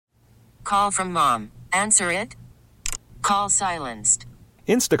Call from mom. Answer it. Call silenced.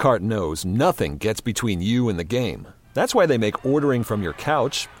 Instacart knows nothing gets between you and the game. That's why they make ordering from your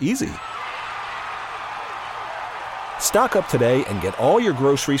couch easy. Stock up today and get all your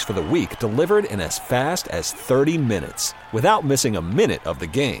groceries for the week delivered in as fast as 30 minutes without missing a minute of the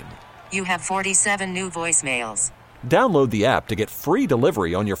game. You have 47 new voicemails. Download the app to get free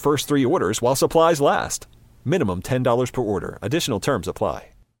delivery on your first 3 orders while supplies last. Minimum $10 per order. Additional terms apply.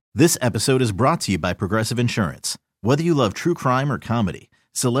 This episode is brought to you by Progressive Insurance. Whether you love true crime or comedy,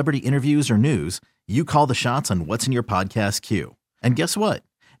 celebrity interviews or news, you call the shots on what's in your podcast queue. And guess what?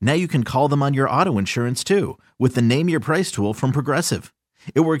 Now you can call them on your auto insurance too with the Name Your Price tool from Progressive.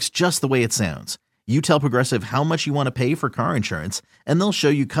 It works just the way it sounds. You tell Progressive how much you want to pay for car insurance, and they'll show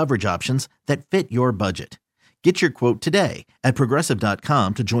you coverage options that fit your budget. Get your quote today at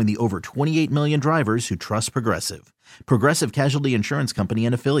Progressive.com to join the over 28 million drivers who trust Progressive. Progressive Casualty Insurance Company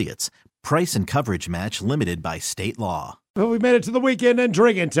and Affiliates. Price and coverage match limited by state law. Well, we made it to the weekend and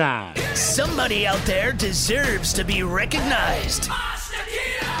drinking time. Somebody out there deserves to be recognized.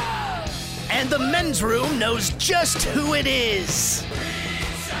 And the men's room knows just who it is.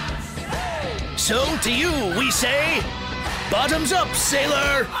 So to you, we say, bottoms up,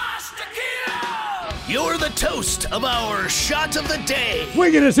 sailor. You're the toast of our shot of the day.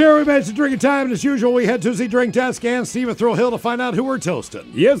 Weekend is here. We made it to drinking time. And as usual, we head to the drink test and Steven Thrill Hill to find out who we're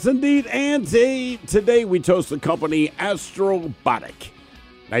toasting. Yes, indeed. And today we toast the company Astrobotic.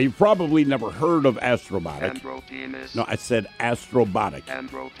 Now, you've probably never heard of Astrobotic. No, I said Astrobotic.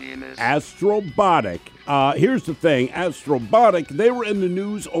 Astrobotic. Here's the thing. Astrobotic, they were in the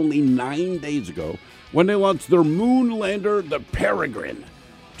news only 9 days ago when they launched their moon lander, the Peregrine,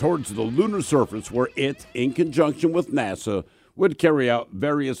 towards the lunar surface, where it, in conjunction with NASA, would carry out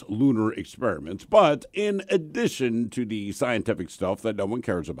various lunar experiments. But in addition to the scientific stuff that no one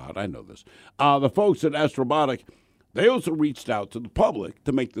cares about, I know this, the folks at Astrobotic, they also reached out to the public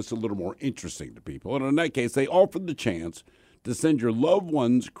to make this a little more interesting to people. And in that case, they offered the chance to send your loved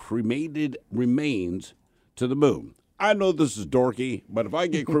one's cremated remains to the moon. I know this is dorky, but if I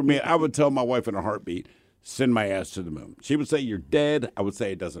get cremated, I would tell my wife in a heartbeat, send my ass to the moon. She would say, you're dead. I would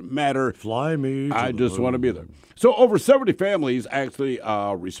say, it doesn't matter. Fly me to I the just moon. want to be there. So over 70 families actually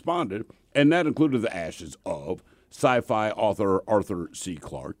responded, and that included the ashes of sci-fi author Arthur C.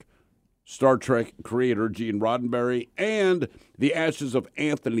 Clarke, Star Trek creator Gene Roddenberry, and the ashes of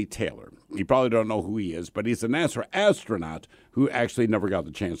Anthony Taylor. You probably don't know who he is, but he's a NASA astronaut who actually never got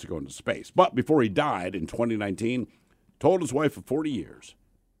the chance to go into space. But before he died in 2019, told his wife of 40 years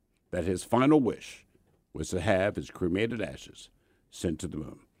that his final wish was to have his cremated ashes sent to the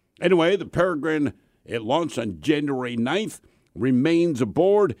moon. Anyway, the Peregrine, it launched on January 9th, remains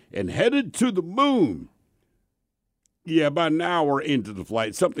aboard, and headed to the moon. Yeah, about an hour into the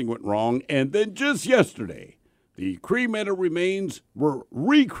flight, something went wrong, and then just yesterday, the cremated remains were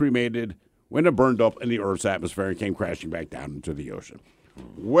recremated when it burned up in the Earth's atmosphere and came crashing back down into the ocean.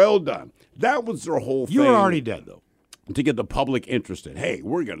 Well done. That was their whole thing. You were already dead, though. To get the public interested. Hey,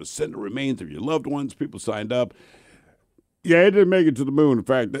 we're going to send the remains of your loved ones. People signed up. Yeah, it didn't make it to the moon. In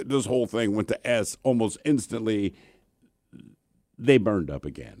fact, this whole thing went to S almost instantly. They burned up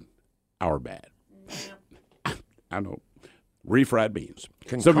again. Our bad. I know. Refried beans.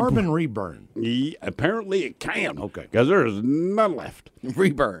 Can carbon reburn? Yeah, apparently it can. Okay. Because there's none left.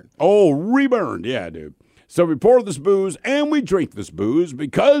 Reburn. Oh, reburned. Yeah, dude. So we pour this booze and we drink this booze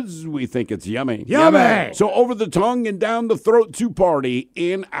because we think it's yummy. Yummy! So over the tongue and down the throat to party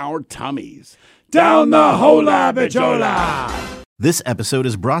in our tummies. Down the hola bichola! This episode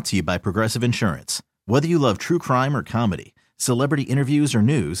is brought to you by Progressive Insurance. Whether you love true crime or comedy, celebrity interviews or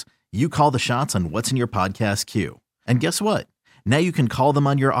news, you call the shots on what's in your podcast queue. And guess what? Now you can call them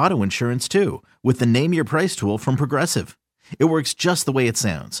on your auto insurance too with the Name Your Price tool from Progressive. It works just the way it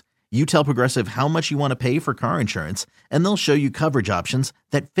sounds. You tell Progressive how much you want to pay for car insurance, and they'll show you coverage options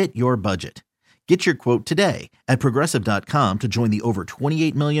that fit your budget. Get your quote today at Progressive.com to join the over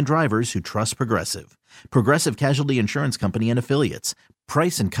 28 million drivers who trust Progressive. Progressive Casualty Insurance Company and Affiliates.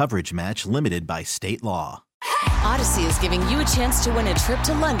 Price and coverage match limited by state law. Odyssey is giving you a chance to win a trip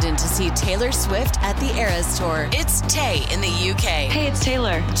to London to see Taylor Swift at the Eras Tour. It's Tay in the UK. Hey, it's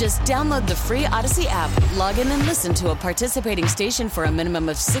Taylor. Just download the free Odyssey app, log in and listen to a participating station for a minimum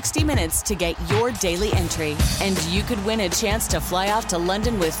of 60 minutes to get your daily entry. And you could win a chance to fly off to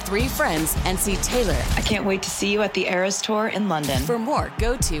London with 3 friends and see Taylor. I can't wait to see you at the Eras Tour in London. For more,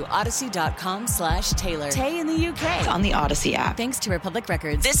 go to odyssey.com/Taylor. Tay in the UK. It's on the Odyssey app. Thanks to Republic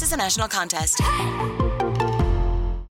Records. This is a national contest.